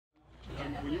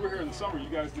when you were here in the summer, you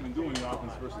guys didn't do any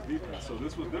offense versus defense, so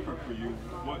this was different for you.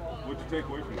 What'd you take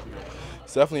away from today?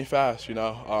 It's definitely fast, you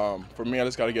know. For me, I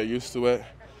just got to get used to it.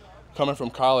 Coming from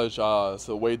college, it's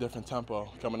a way different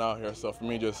tempo coming out here. So for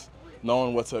me, just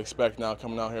knowing what to expect now,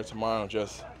 coming out here tomorrow,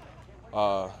 just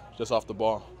off the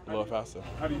ball a little faster.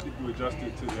 How do you think you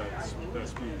adjusted to that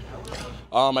speed?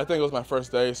 I think it was my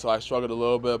first day, so I struggled a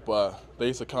little bit, but they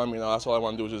used to come, you know, that's all I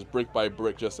want to do is just brick by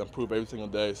brick, just improve every single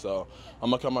day. So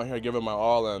I'm going to come out here, give it my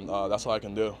all, and that's all I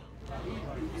can do.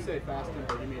 You say fasting,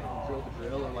 but you mean drill to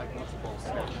drill or like once the ball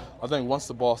snaps? I think once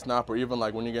the ball snap, or even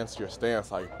like when you get into your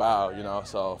stance, like bow, you know.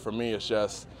 So for me, it's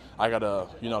just I got to,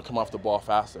 you know, come off the ball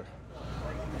faster.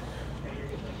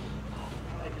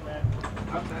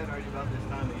 How excited are you about this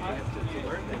time that you have to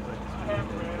learn things like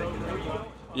this?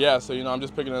 Yeah, so, you know, I'm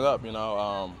just picking it up, you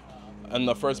know. In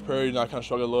the first period, you know, I kind of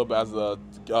struggled a little bit as the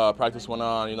practice went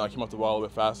on. You know, I came off the ball a little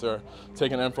bit faster,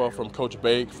 taking info from Coach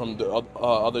Bake, from the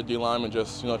other D linemen,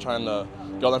 just, you know, trying to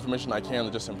get all the information I can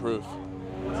to just improve.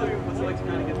 What's it like to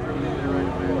kind of get thrown in there right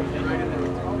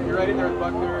away? You're right in there with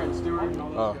Buckner and Stewart and all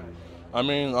those guys. I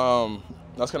mean,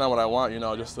 that's kind of what I want, you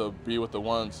know, just to be with the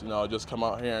ones, you know, just come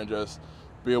out here and just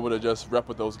be able to just rep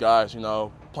with those guys, you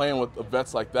know. Playing with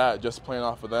vets like that, just playing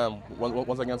off of them,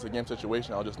 once I get into the game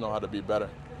situation, I'll just know how to be better.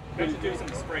 What did you do in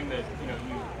the spring that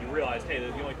you realized, hey,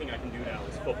 the only thing I can do now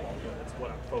is football. You know, that's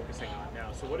what I'm focusing on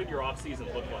now. So what did your off season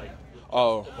look like?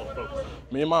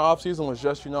 Me and my off season was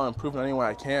just, you know, improving any way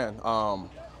I can.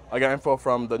 I got info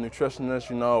from the nutritionist,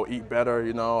 you know, eat better,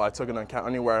 you know. I took it into account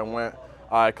anywhere I went.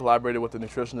 I collaborated with the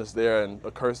nutritionist there and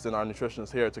Kirsten, our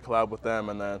nutritionist here, to collab with them.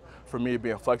 And then for me,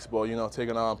 being flexible, you know,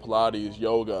 taking on Pilates,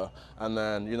 yoga, and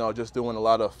then, you know, just doing a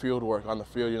lot of field work on the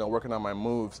field, you know, working on my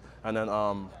moves, and then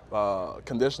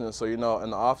conditioning. So, you know, in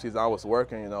the off season, I was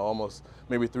working, you know, almost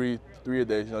maybe three a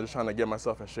day, you know, just trying to get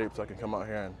myself in shape so I can come out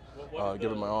here and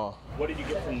give it my all. What did you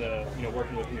get from the, you know,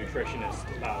 working with the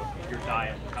nutritionist about your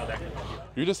diet and how that can help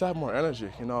you? You just have more energy,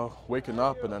 you know, waking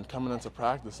up and then coming into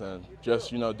practice and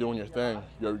just, you know, doing your thing.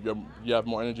 You have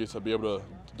more energy to be able to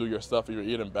do your stuff. If you're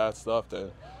eating bad stuff,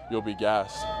 then you'll be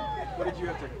gassed. What did you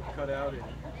have to cut out and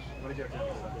what did you have to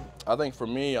cut? I think for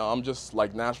me, I'm just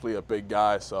like naturally a big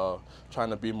guy, so trying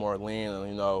to be more lean and,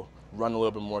 you know, run a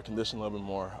little bit more, condition a little bit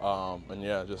more, and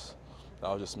yeah, that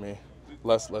was just me.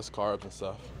 Less carbs and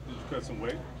stuff. Did you cut some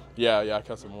weight? Yeah, I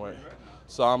cut some weight.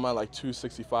 So I'm at like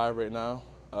 265 right now,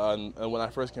 and when I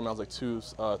first came out, I was like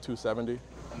 270. Okay.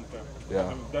 Yeah. I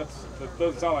mean, that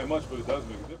doesn't sound like much, but it does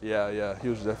make a difference. Yeah,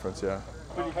 huge difference, yeah.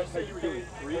 You said you were doing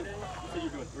 3 days? You said you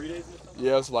were doing 3 days?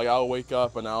 Yeah, it's like I'll wake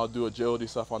up and I'll do agility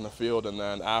stuff on the field, and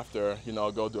then after, you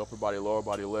know, go do upper body, lower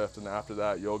body lift, and after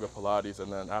that, yoga, Pilates,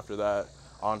 and then after that,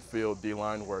 on-field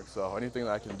D-line work. So anything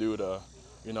that I can do to,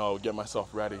 you know, get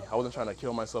myself ready. I wasn't trying to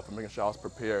kill myself and making sure I was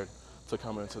prepared to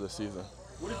come into the season.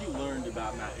 What have you learned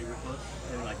about Matt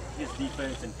Eberflus and like his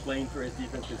defense and playing for his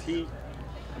defense? Because he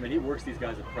works these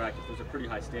guys at practice. There's a pretty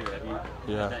high standard.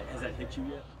 Has that hit you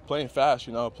yet? Playing fast,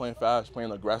 you know, playing fast,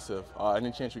 playing aggressive.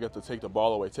 Any chance you get to take the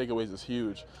ball away, takeaways is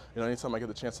huge. You know, anytime I get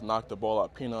the chance to knock the ball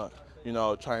out, peanut, you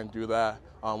know, try and do that.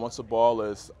 Once the ball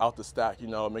is out the stack, you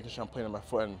know, making sure I'm playing on my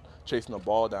foot and chasing the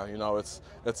ball down. You know, it's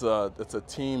a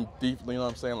team deep. You know what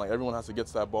I'm saying? Like everyone has to get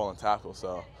to that ball and tackle.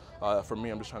 So for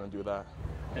me, I'm just trying to do that.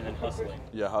 And then hustling.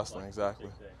 Yeah, hustling, exactly.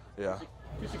 Yeah.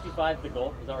 265 the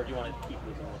goal, is that or do you want to keep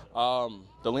losing?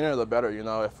 The leaner the better. You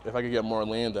know, if I could get more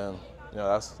lean, then you know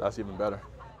that's even better.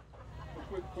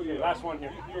 Quick, last one here.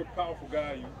 You're a powerful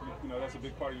guy. You know that's a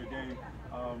big part of your game.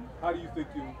 How do you think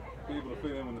you'll be able to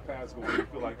fit in when the pass goes? Do you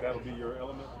feel like that'll be your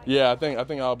element? Yeah, I think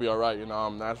I'll be all right. You know,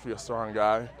 I'm naturally a strong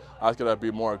guy. I just gotta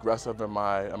be more aggressive in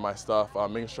my stuff.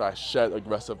 Making sure I shed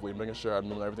aggressively, making sure I'm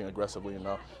doing everything aggressively. You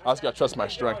know, I just gotta trust my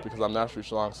strength because I'm naturally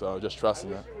strong. So just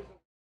trusting it.